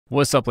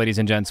What's up, ladies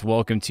and gents?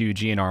 Welcome to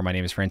GNR. My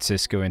name is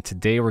Francisco, and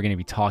today we're going to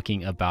be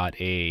talking about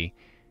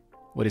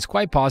what is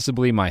quite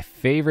possibly my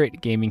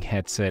favorite gaming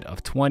headset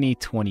of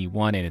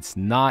 2021, and it's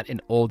not an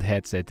old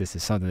headset. This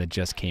is something that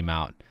just came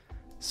out.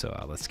 So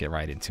let's get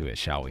right into it,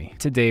 shall we?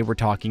 Today we're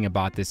talking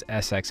about this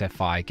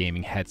SFXI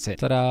gaming headset.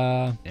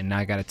 Ta-da! And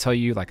I gotta tell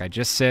you, like I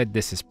just said,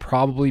 this has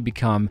probably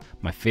become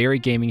my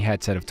favorite gaming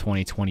headset of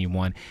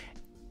 2021,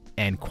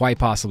 and quite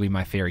possibly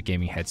my favorite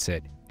gaming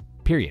headset,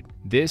 period.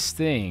 This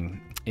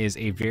thing is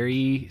a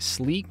very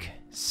sleek,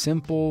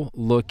 simple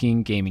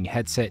looking gaming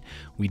headset.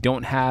 We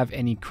don't have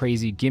any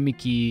crazy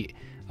gimmicky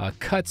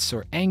cuts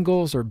or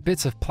angles or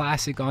bits of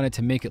plastic on it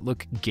to make it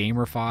look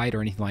gamerified or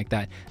anything like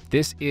that.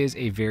 This is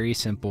a very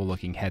simple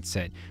looking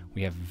headset.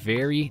 We have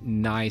very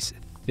nice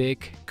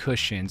thick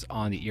cushions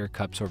on the ear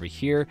cups over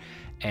here,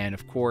 and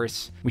of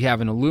course we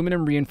have an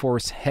aluminum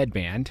reinforced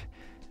headband.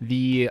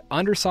 The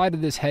underside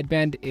of this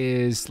headband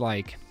is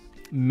like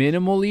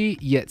minimally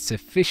yet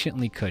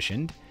sufficiently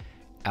cushioned.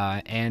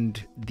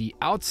 And the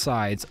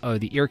outsides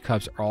of the ear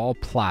cups are all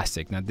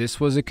plastic. Now,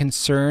 this was a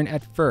concern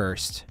at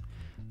first,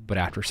 but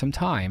after some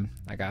time,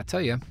 I gotta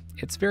tell you,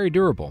 it's very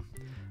durable.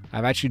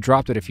 I've actually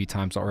dropped it a few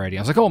times already.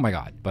 I was like, oh my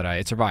God, but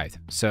it survived.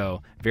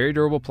 So very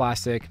durable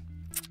plastic.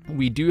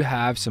 We do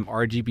have some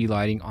RGB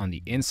lighting on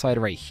the inside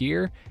right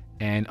here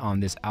and on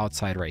this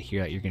outside right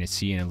here that you're gonna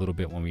see in a little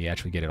bit when we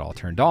actually get it all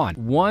turned on.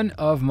 One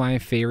of my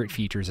favorite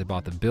features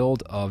about the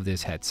build of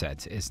this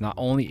headset is not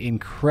only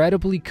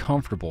incredibly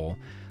comfortable,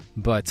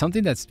 but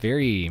something that's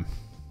very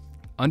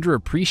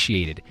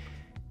underappreciated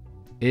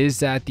is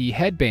that the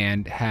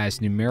headband has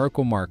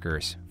numerical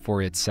markers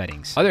for its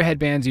settings. Other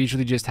headbands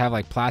usually just have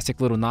like plastic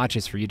little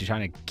notches for you to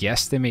try to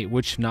guesstimate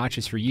which notch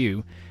is for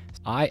you.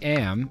 I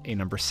am a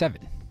number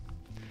 7.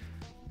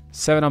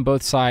 7 on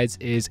both sides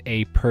is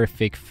a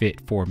perfect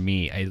fit for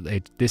me.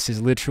 This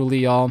is literally,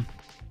 y'all,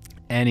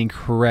 an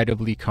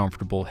incredibly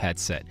comfortable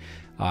headset.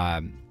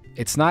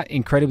 It's not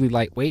incredibly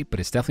lightweight, but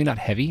it's definitely not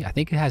heavy. I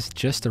think it has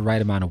just the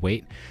right amount of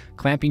weight.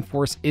 Clamping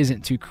force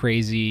isn't too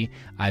crazy.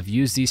 I've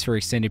used these for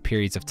extended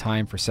periods of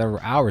time for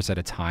several hours at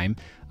a time.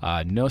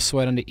 No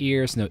sweat on the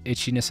ears, no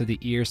itchiness of the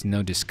ears,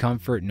 no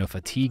discomfort, no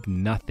fatigue,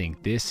 nothing.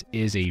 This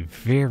is a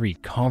very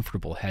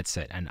comfortable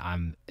headset, and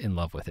I'm in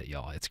love with it,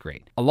 y'all. It's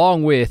great.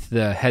 Along with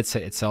the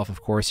headset itself,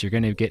 of course, you're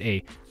going to get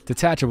a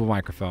detachable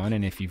microphone,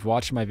 and if you've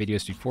watched my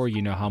videos before,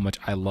 you know how much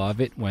I love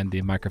it when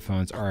the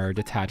microphones are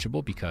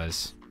detachable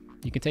because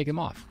you can take them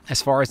off. As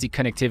far as the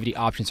connectivity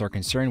options are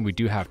concerned, we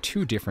do have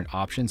 2 different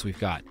options. We've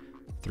got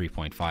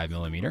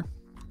 3.5mm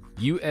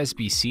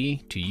USB-C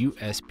to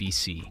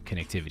USB-C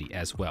connectivity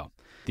as well.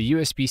 The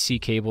USB-C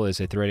cable is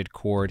a threaded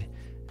cord.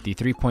 The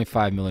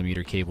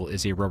 3.5mm cable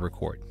is a rubber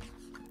cord.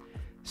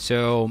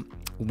 So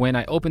when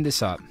I open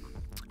this up,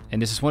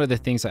 and this is one of the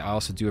things I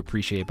also do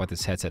appreciate about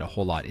this headset a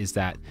whole lot, is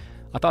that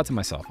I thought to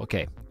myself,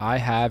 okay, I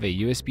have a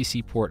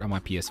USB-C port on my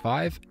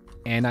PS5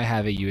 and I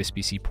have a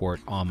USB-C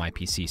port on my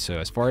PC. So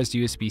as far as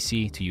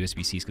USB-C to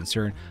USB-C is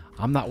concerned,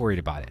 I'm not worried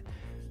about it.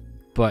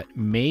 But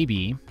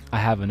maybe I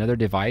have another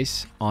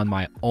device on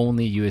my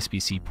only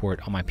USB-C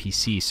port on my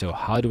PC. So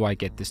how do I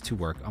get this to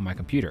work on my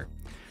computer?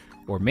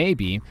 Or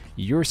maybe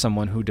you're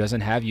someone who doesn't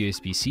have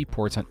USB-C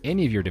ports on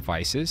any of your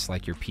devices,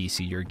 like your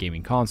PC, your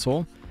gaming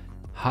console.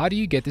 How do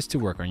you get this to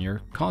work on your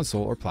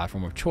console or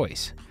platform of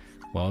choice?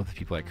 Well, the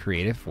people at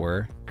Creative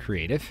were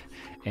creative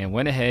and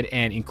went ahead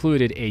and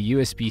included a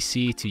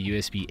USB-C to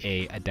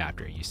USB-A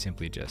adapter. You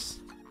simply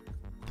just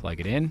plug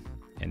it in,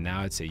 and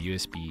now it's a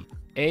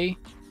USB-A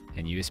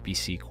and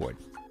USB-C cord.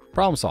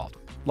 Problem solved.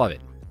 Love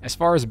it. As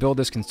far as build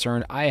is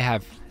concerned, I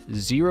have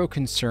zero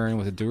concern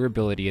with the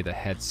durability of the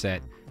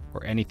headset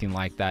or anything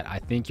like that. I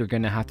think you're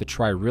going to have to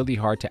try really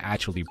hard to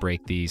actually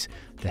break these.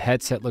 The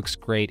headset looks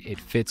great. It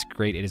fits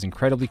great. It is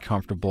incredibly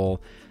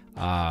comfortable.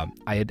 I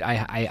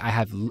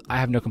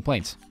have no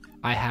complaints.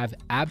 I have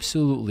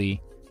absolutely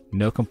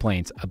no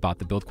complaints about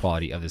the build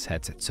quality of this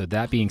headset. So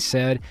that being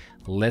said,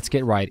 let's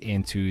get right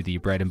into the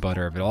bread and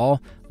butter of it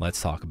all.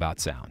 Let's talk about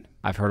sound.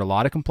 I've heard a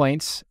lot of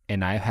complaints,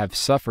 and I have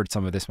suffered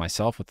some of this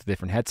myself with the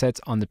different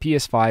headsets on the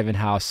PS5 and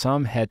how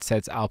some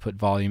headsets output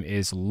volume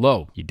is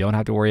low. You don't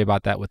have to worry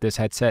about that with this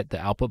headset.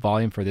 The output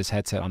volume for this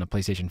headset on the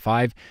PlayStation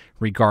 5,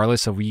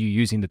 regardless of you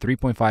using the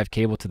 3.5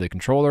 cable to the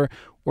controller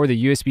or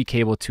the USB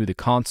cable to the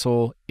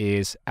console,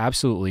 is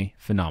absolutely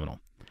phenomenal.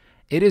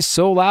 It is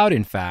so loud,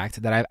 in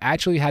fact, that I've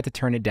actually had to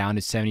turn it down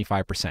to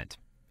 75%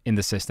 in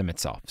the system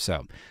itself.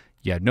 So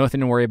you have nothing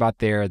to worry about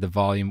there. The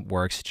volume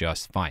works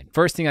just fine.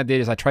 First thing I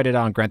did is I tried it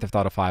out on Grand Theft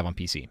Auto 5 on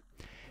PC.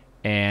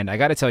 And I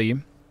got to tell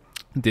you,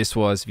 this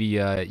was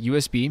via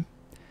USB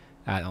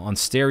on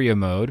stereo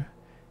mode,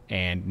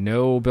 and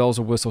no bells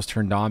or whistles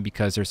turned on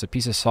because there's a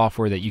piece of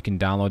software that you can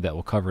download that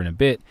we'll cover in a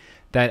bit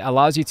that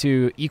allows you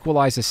to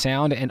equalize the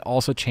sound and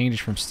also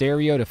change from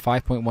stereo to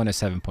 5.1 to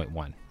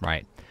 7.1,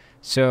 right?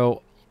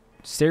 So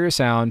stereo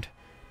sound,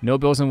 no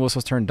bells and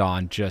whistles turned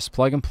on, just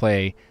plug and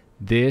play.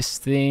 This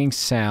thing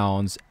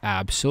sounds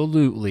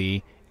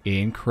absolutely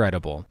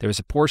incredible. There was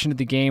a portion of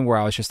the game where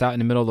I was just out in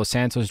the middle of Los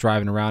Santos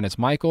driving around as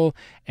Michael,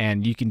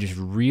 and you can just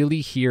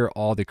really hear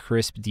all the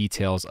crisp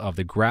details of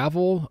the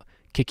gravel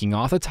kicking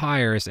off the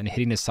tires and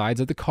hitting the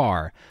sides of the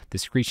car, the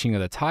screeching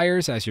of the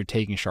tires as you're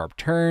taking sharp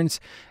turns,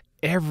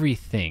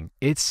 everything.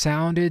 It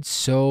sounded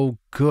so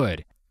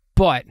good.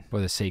 But for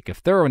the sake of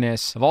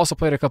thoroughness, I've also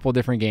played a couple of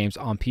different games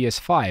on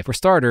PS5. For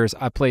starters,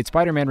 I played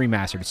Spider-Man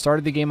Remastered.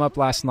 Started the game up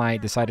last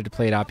night, decided to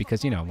play it out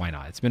because, why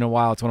not? It's been a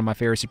while. It's one of my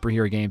favorite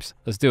superhero games.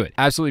 Let's do it.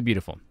 Absolutely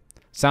beautiful.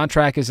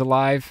 Soundtrack is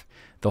alive.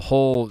 The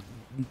whole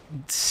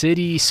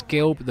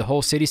cityscape,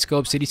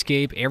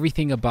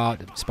 everything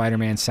about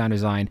Spider-Man's sound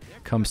design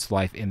comes to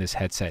life in this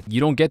headset. You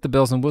don't get the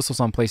bells and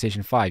whistles on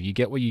PlayStation 5. You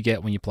get what you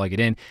get when you plug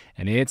it in,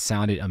 and it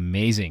sounded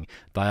amazing.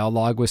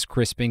 Dialogue was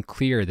crisp and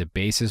clear. The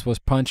basses was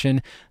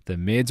punching. The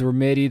mids were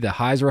midi. The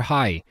highs were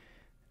high.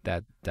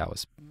 That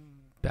was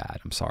bad.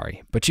 I'm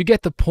sorry. But you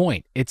get the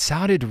point. It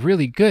sounded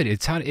really good.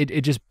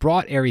 It just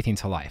brought everything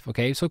to life.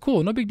 Okay, so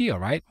cool. No big deal,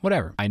 right?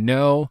 Whatever. I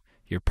know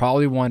you're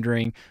probably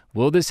wondering,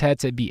 will this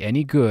headset be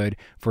any good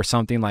for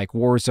something like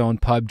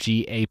Warzone,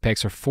 PUBG,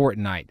 Apex, or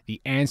Fortnite?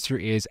 The answer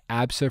is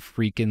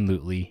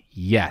abso-freaking-lutely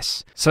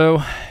yes.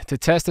 So to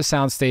test the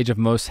soundstage of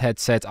most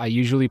headsets, I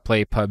usually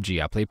play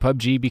PUBG. I play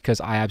PUBG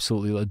because I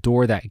absolutely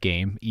adore that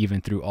game,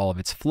 even through all of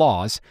its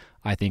flaws.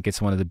 I think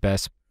it's one of the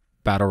best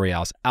battle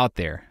royales out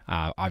there.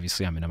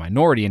 Obviously, I'm in a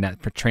minority in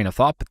that train of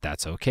thought, but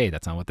that's okay.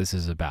 That's not what this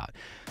is about.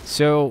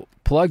 So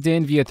plugged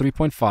in via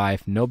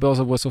 3.5, no bells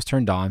and whistles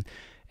turned on.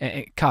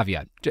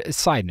 Caveat,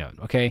 side note,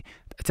 okay?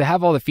 To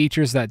have all the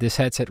features that this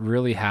headset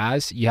really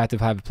has, you have to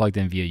have it plugged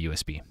in via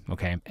USB,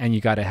 okay? And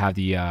you got to have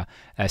the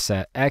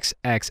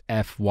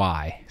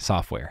SFXI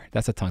software.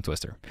 That's a tongue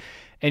twister.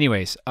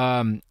 Anyways,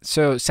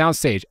 so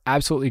soundstage,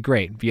 absolutely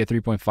great via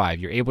 3.5.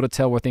 You're able to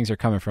tell where things are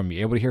coming from.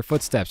 You're able to hear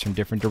footsteps from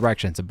different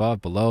directions,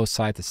 above, below,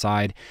 side to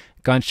side.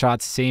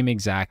 Gunshots, same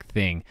exact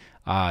thing.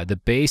 The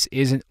bass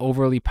isn't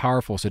overly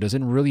powerful, so it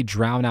doesn't really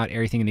drown out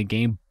everything in the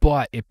game,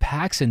 but it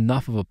packs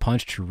enough of a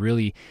punch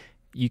to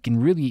you can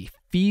really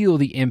feel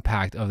the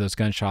impact of those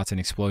gunshots and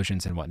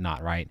explosions and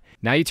whatnot, right?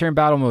 Now you turn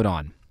battle mode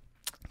on.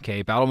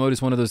 Okay, battle mode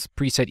is one of those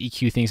preset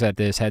EQ things that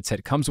this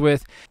headset comes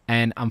with,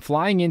 and I'm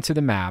flying into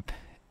the map,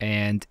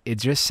 and it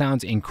just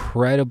sounds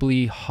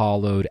incredibly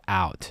hollowed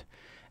out.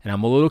 And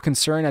I'm a little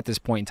concerned at this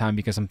point in time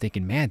because I'm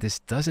thinking, man, this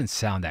doesn't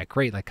sound that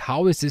great. Like,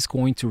 how is this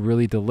going to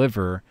really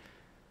deliver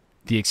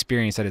the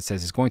experience that it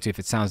says it's going to if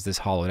it sounds this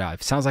hollowed out?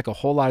 If it sounds like a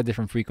whole lot of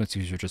different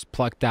frequencies are just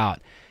plucked out,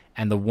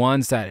 and the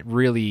ones that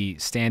really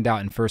stand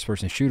out in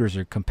first-person shooters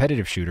or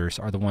competitive shooters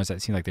are the ones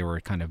that seem like they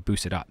were kind of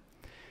boosted up.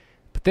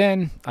 But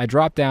then I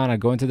drop down, I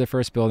go into the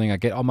first building, I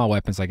get all my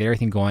weapons, I get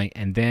everything going,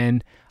 and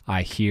then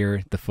I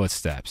hear the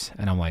footsteps,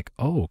 and I'm like,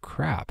 oh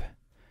crap.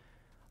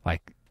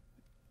 Like,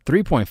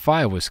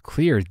 3.5 was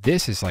clear.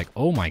 This is like,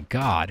 oh my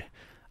God.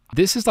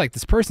 This is like,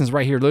 this person's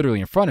right here literally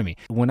in front of me.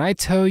 When I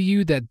tell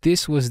you that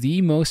this was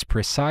the most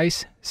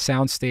precise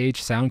soundstage,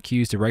 sound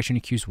cues, direction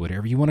cues,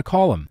 whatever you want to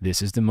call them,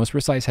 this is the most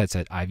precise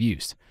headset I've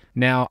used.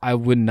 Now, I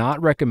would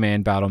not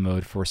recommend battle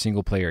mode for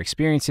single player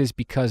experiences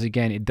because,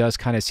 again, it does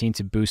kind of seem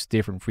to boost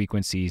different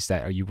frequencies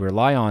that you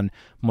rely on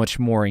much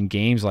more in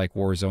games like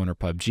Warzone or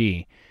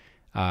PUBG.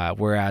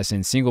 Whereas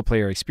in single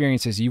player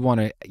experiences, you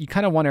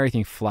kind of want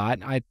everything flat.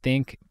 I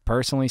think,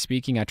 personally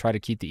speaking, I try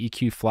to keep the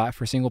EQ flat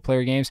for single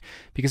player games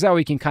because that way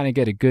you can kind of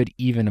get a good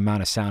even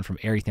amount of sound from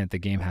everything that the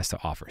game has to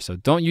offer. So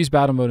don't use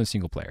battle mode in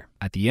single player.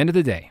 At the end of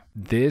the day,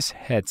 this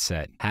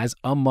headset has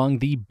among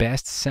the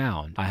best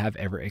sound I have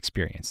ever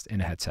experienced in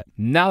a headset.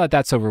 Now that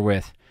that's over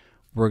with,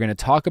 we're going to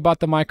talk about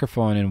the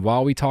microphone, and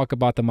while we talk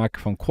about the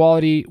microphone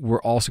quality,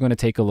 we're also going to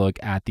take a look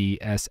at the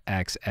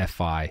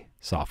SFXI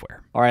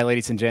software. All right,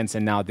 ladies and gents,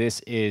 and now this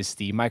is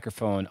the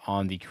microphone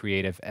on the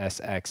Creative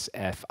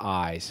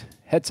SFXI's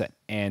headset,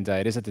 and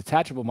it is a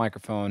detachable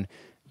microphone.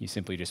 You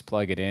simply just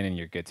plug it in and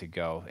you're good to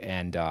go.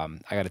 And I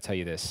got to tell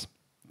you this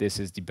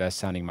is the best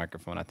sounding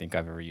microphone I think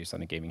I've ever used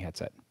on a gaming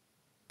headset,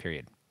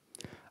 period.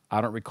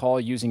 I don't recall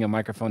using a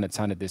microphone that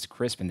sounded this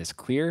crisp and this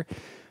clear.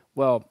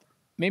 Well,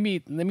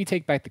 maybe let me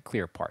take back the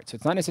clear part. So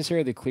it's not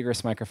necessarily the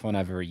clearest microphone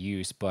I've ever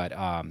used, but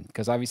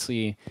because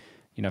obviously,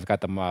 I've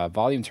got the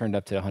volume turned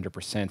up to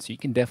 100%, so you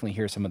can definitely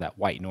hear some of that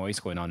white noise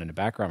going on in the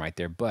background right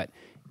there. But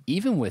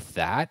even with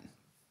that,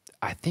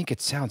 I think it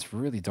sounds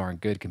really darn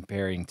good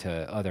comparing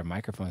to other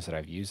microphones that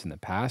I've used in the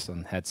past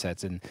on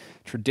headsets. And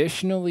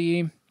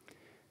traditionally,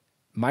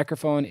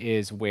 microphone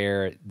is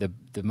where the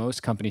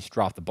most companies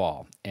drop the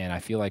ball. And I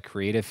feel like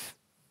Creative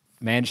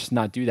managed to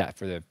not do that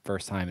for the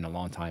first time in a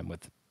long time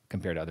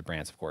compared to other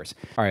brands, of course.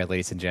 All right,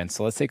 ladies and gents,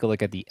 so let's take a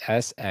look at the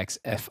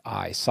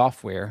SFXI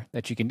software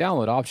that you can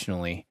download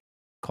optionally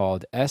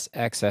called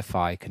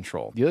SFXI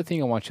Control. The other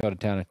thing I want you all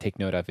to take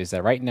note of is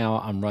that right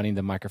now I'm running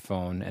the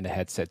microphone and the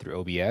headset through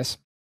OBS.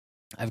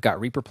 I've got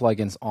Reaper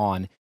plugins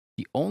on.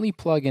 The only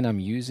plugin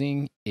I'm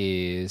using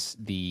is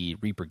the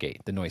Reaper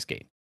gate, the noise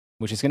gate,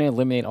 which is going to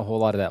eliminate a whole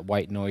lot of that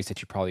white noise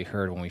that you probably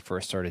heard when we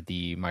first started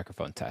the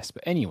microphone test.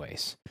 But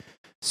anyways,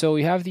 so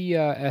we have the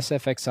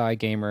SFXI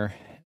Gamer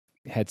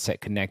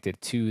headset connected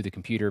to the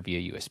computer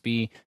via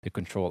USB. The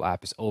control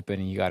app is open,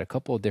 and you got a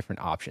couple of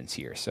different options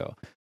here. So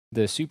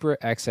the Super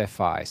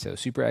XFI. So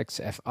Super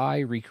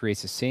XFI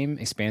recreates the same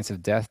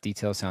expansive depth,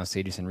 detail, sound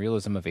stages, and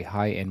realism of a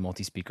high-end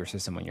multi-speaker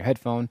system on your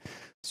headphone.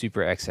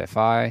 Super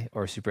XFI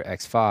or Super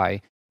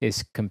X-Fi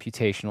is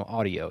computational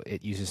audio.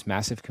 It uses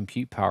massive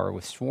compute power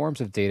with swarms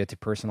of data to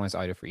personalize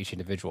audio for each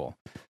individual.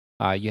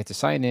 You have to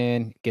sign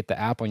in, get the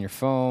app on your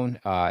phone.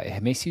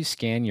 It makes you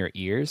scan your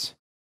ears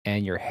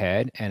and your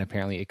head, and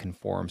apparently it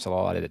conforms a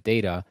lot of the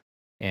data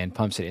and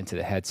pumps it into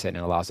the headset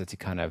and allows it to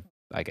kind of,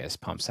 I guess,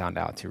 pump sound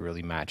out to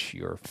really match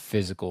your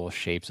physical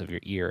shapes of your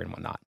ear and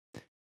whatnot,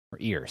 or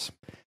ears.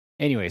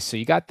 Anyway, so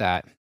you got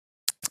that.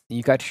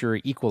 You got your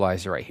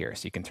equalizer right here.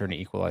 So you can turn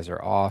the equalizer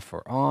off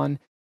or on,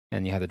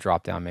 and you have the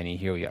drop-down menu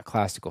here. We got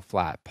classical,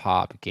 flat,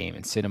 pop, game,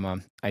 and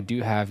cinema. I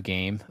do have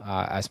game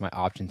as my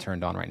option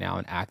turned on right now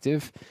and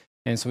active.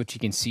 And so what you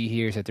can see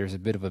here is that there's a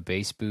bit of a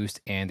bass boost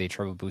and a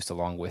treble boost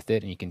along with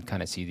it. And you can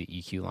kind of see the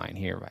EQ line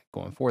here, right,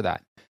 going for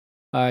that.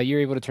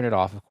 You're able to turn it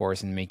off, of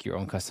course, and make your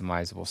own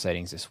customizable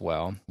settings as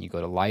well. You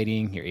go to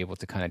lighting, you're able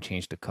to kind of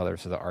change the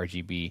colors of the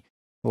RGB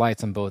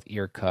lights on both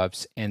ear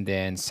cups, and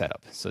then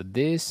setup. So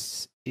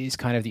this is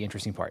kind of the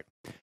interesting part.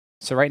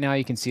 So right now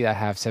you can see I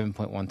have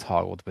 7.1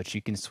 toggled, but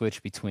you can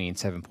switch between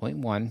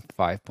 7.1,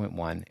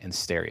 5.1, and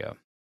stereo.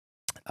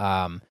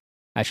 I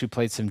actually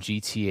played some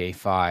GTA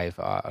 5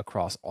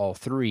 across all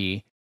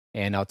three.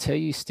 And I'll tell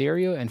you,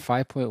 stereo and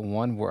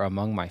 5.1 were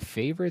among my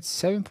favorites.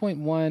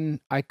 7.1,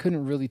 I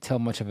couldn't really tell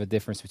much of a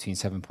difference between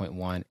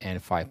 7.1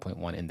 and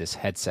 5.1 in this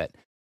headset.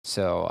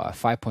 So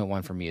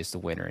 5.1 for me is the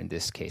winner in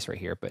this case right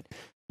here. But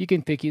you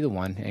can pick either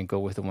one and go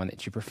with the one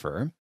that you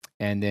prefer.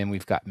 And then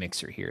we've got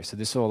mixer here. So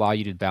this will allow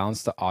you to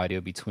balance the audio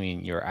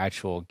between your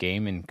actual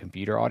game and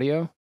computer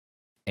audio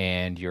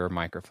and your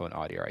microphone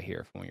audio right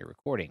here from when you're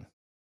recording.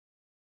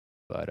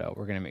 But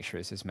we're going to make sure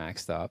this is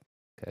maxed up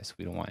because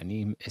we don't want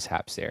any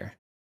mishaps there.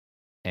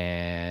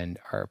 And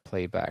our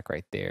playback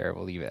right there,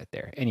 we'll leave it at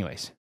there.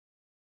 Anyways,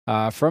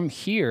 from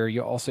here,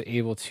 you're also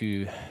able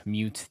to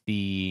mute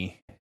the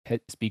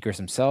speakers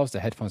themselves, the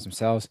headphones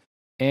themselves.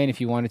 And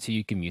if you wanted to,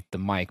 you can mute the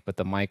mic, but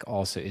the mic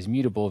also is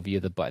mutable via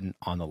the button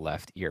on the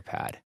left ear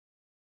pad.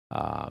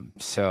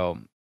 So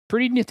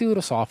pretty nifty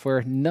little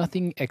software,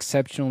 nothing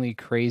exceptionally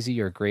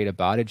crazy or great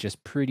about it,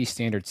 just pretty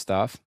standard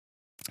stuff.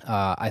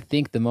 I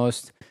think the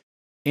most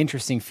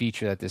interesting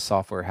feature that this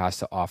software has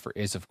to offer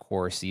is, of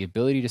course, the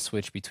ability to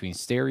switch between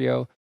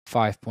stereo,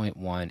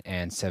 5.1,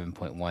 and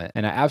 7.1.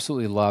 And I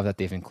absolutely love that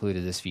they've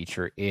included this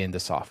feature in the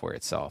software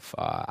itself.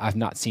 I've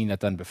not seen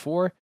that done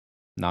before.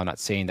 Now, I'm not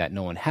saying that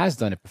no one has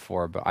done it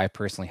before, but I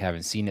personally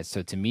haven't seen it.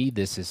 So to me,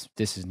 this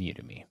is new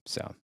to me.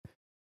 So,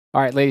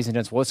 all right, ladies and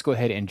gents, well, let's go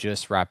ahead and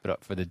just wrap it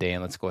up for the day,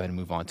 and let's go ahead and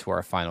move on to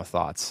our final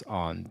thoughts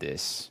on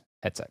this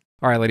headset.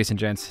 All right, ladies and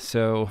gents,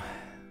 so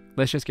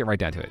let's just get right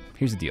down to it.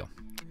 Here's the deal.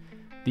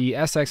 The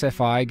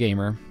SFXI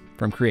Gamer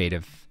from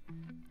Creative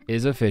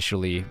is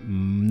officially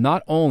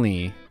not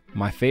only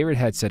my favorite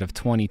headset of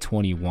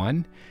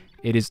 2021,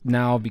 it has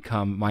now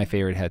become my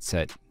favorite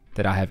headset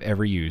that I have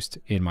ever used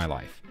in my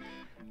life.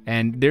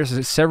 And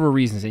there's several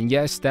reasons. And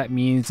yes, that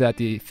means that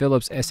the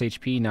Philips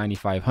SHP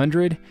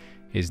 9500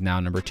 is now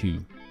number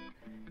 2.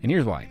 And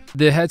here's why.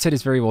 The headset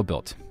is very well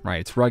built,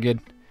 right? It's rugged,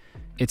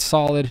 it's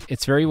solid,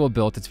 it's very well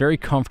built, it's very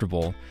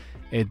comfortable.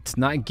 It's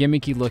not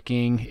gimmicky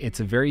looking.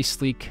 It's a very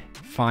sleek,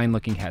 fine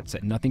looking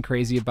headset. Nothing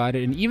crazy about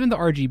it. And even the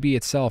RGB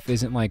itself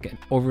isn't like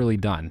overly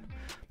done.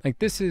 Like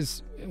this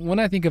is, when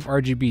I think of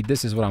RGB,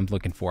 this is what I'm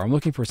looking for. I'm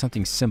looking for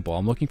something simple.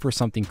 I'm looking for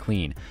something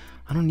clean.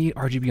 I don't need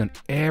RGB on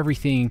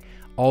everything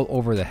all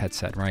over the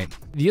headset, right?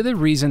 The other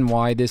reason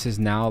why this is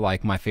now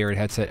like my favorite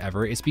headset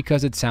ever is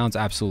because it sounds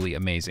absolutely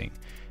amazing.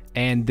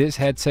 And this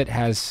headset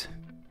has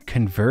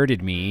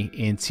converted me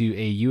into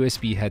a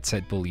USB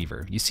headset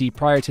believer. You see,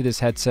 prior to this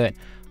headset,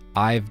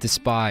 I've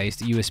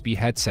despised USB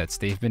headsets.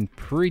 They've been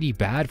pretty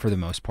bad for the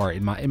most part,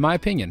 in my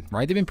opinion,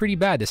 right? They've been pretty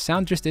bad. The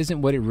sound just isn't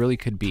what it really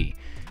could be.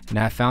 And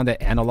I found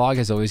that analog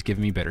has always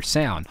given me better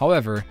sound.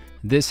 However,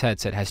 this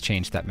headset has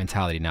changed that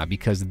mentality now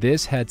because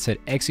this headset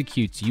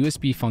executes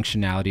USB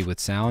functionality with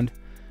sound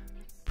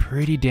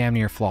pretty damn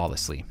near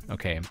flawlessly,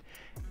 okay?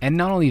 And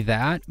not only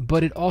that,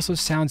 but it also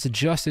sounds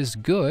just as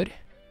good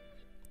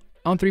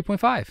on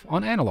 3.5,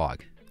 on analog.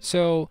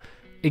 So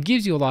it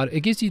gives you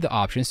the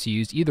options to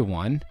use either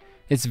one.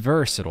 It's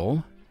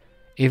versatile.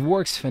 It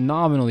works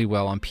phenomenally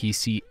well on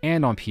PC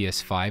and on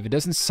PS5. It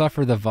doesn't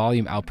suffer the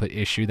volume output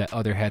issue that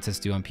other headsets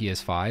do on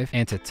PS5.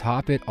 And to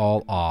top it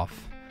all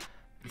off,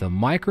 the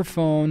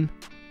microphone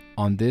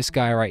on this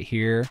guy right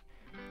here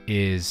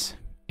is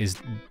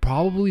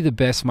probably the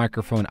best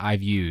microphone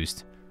I've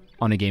used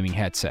on a gaming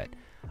headset.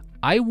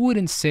 I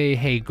wouldn't say,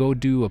 hey, go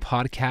do a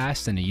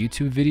podcast and a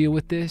YouTube video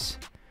with this,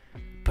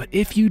 but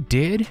if you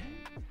did,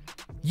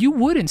 you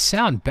wouldn't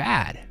sound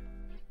bad.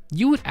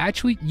 You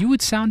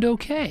would sound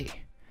okay.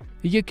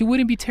 It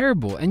wouldn't be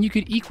terrible, and you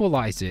could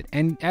equalize it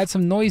and add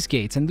some noise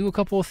gates and do a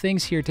couple of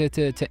things here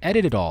to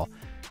edit it all,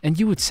 and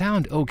you would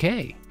sound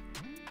okay.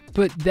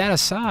 But that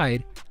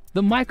aside,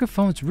 The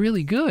microphone's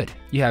really good.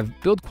 You have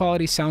build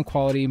quality, sound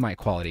quality, mic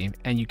quality,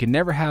 and you can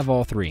never have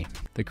all three.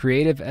 The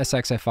Creative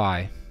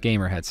SFXI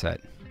Gamer headset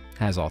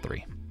has all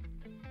three.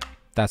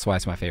 That's why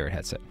it's my favorite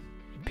headset,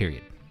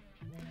 period.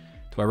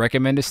 Do I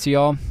recommend this to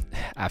y'all?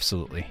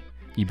 Absolutely.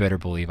 You better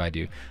believe I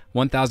do.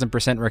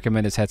 1000%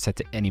 recommend this headset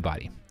to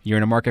anybody. You're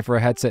in a market for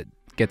a headset,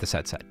 get this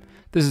headset.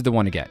 This is the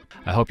one to get.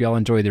 I hope y'all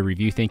enjoyed the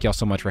review. Thank y'all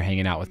so much for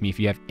hanging out with me. If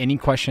you have any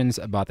questions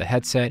about the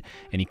headset,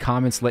 any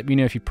comments, let me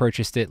know if you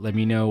purchased it. Let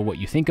me know what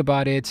you think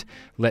about it.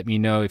 Let me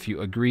know if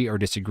you agree or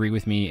disagree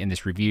with me in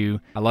this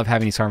review. I love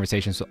having these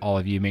conversations with all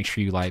of you. Make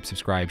sure you like,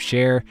 subscribe,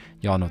 share.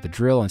 Y'all know the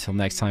drill. Until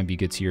next time, be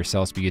good to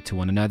yourselves, be good to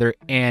one another.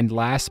 And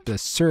last but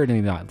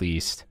certainly not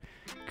least,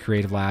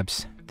 Creative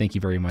Labs, thank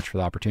you very much for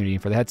the opportunity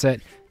and for the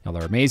headset. Y'all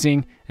are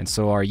amazing, and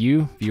so are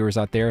you, viewers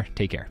out there.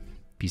 Take care.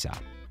 Peace out.